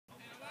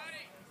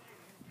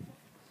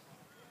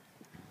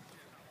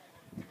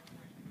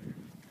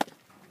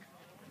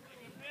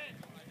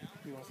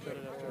Cut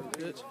it after the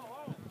pitch.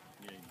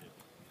 Yeah, he did.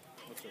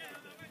 What's up with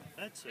that?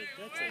 That's those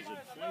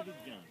inflated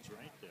guns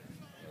right there.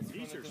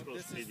 These are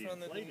supposed to be the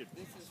inflated ones.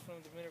 This is from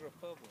the Dominican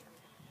Republic.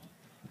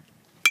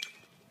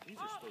 These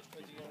are supposed to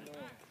be the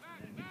inflated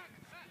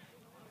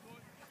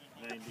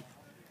 90.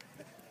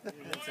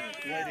 That's an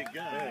inflated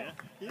gun, yeah?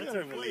 You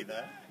don't believe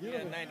that.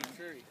 Yeah,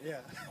 93.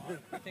 Yeah.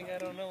 I think I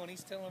don't know. When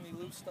he's telling me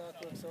loose stock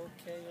looks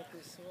okay with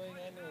this swing,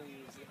 I knew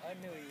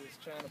he was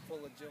trying to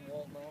pull a Jim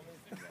Walton on me.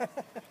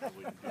 I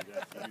wouldn't do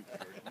that to you,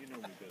 Kurt. You know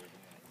me better than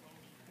that.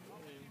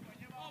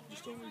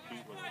 Just don't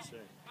repeat what I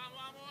say.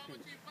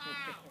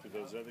 To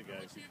those other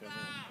guys who come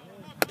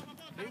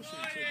in. Wilson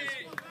said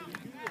this one's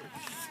pretty good.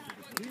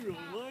 He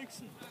really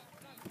likes him.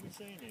 Don't be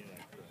saying any of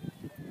that crap.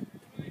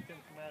 Make them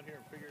come out here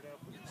and figure it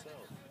out for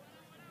themselves.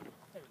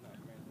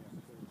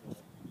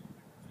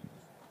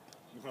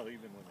 Well,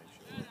 even when they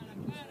show up,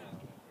 they don't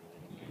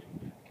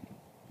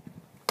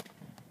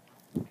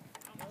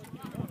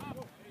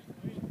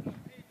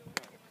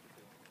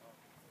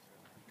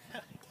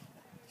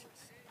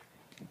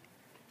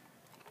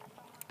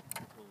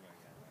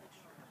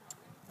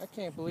I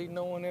can't believe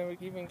no one ever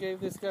even gave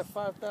this guy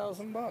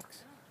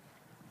 $5,000.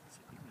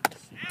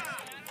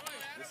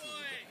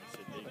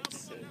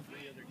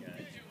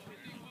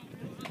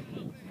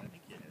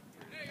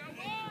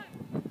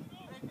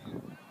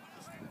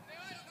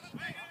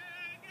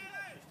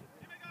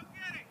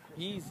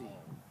 Easy.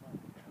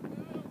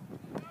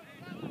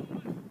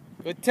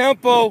 Good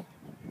tempo.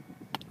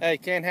 Hey,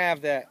 can't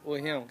have that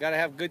with him. Got to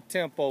have good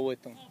tempo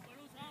with him.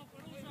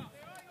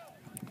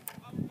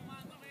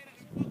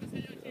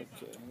 Okay, I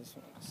just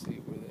want to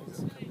see where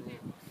that's.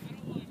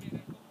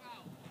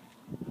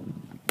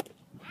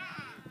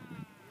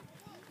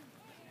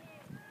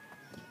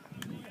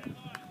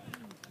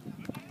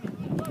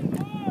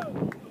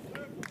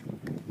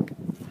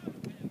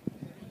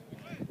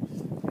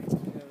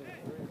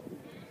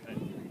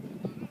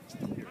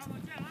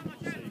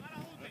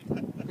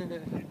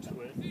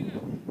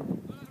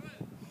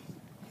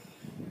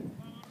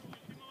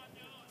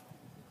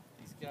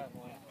 He's got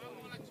one.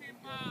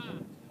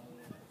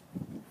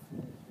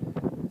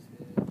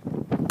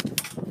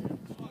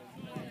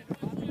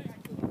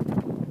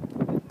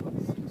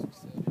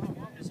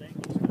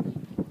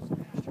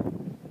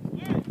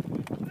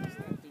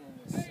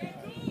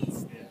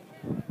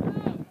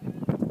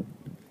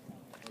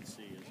 Let's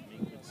see, as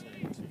Meek would say,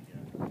 you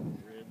got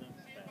rhythm,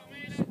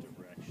 balance,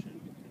 direction,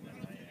 and then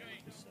I add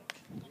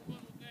perception.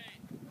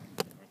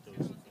 Aren't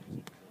those the things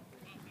that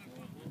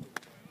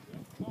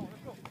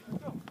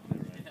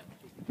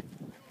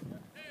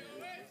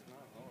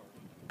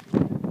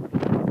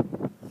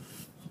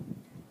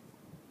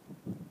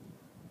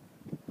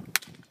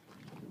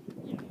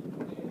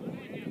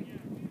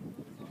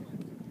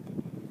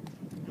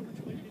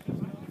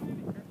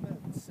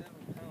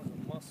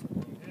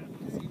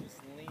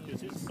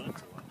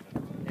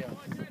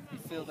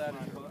Feel that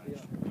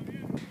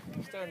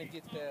he's starting to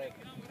get that,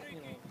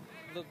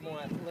 look more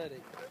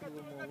athletic, a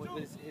little more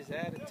with his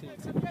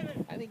attitudes.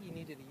 I think he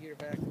needed a year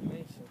of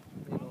acclimation.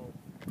 He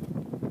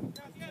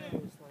kind of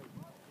was like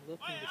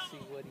looking to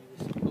see what he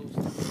was supposed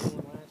to be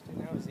doing last year.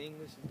 Now his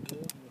English is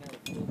good, and we had a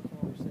full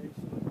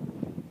conversation.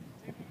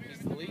 He's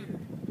the leader.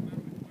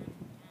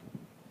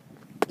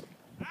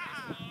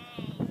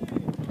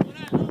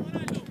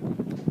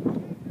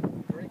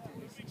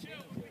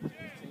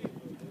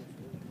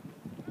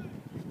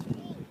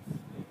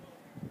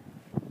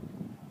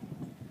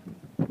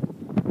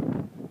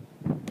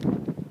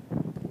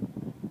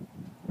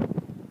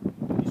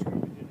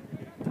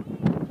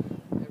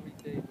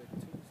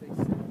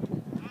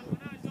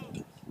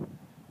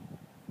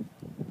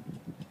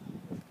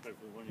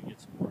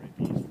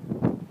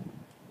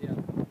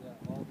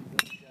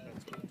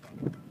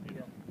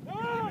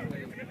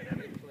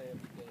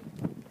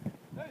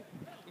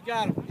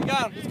 Got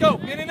him. Let's go.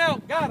 Get in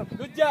out. Got him.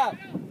 Good job.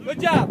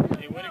 Good job.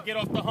 Hey, way to get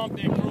off the hump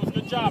there, Cruz.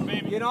 Good job,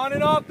 baby. Get on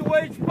and off the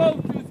way you're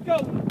supposed to. Let's go.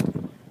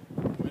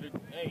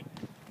 Hey,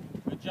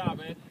 good job,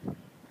 man.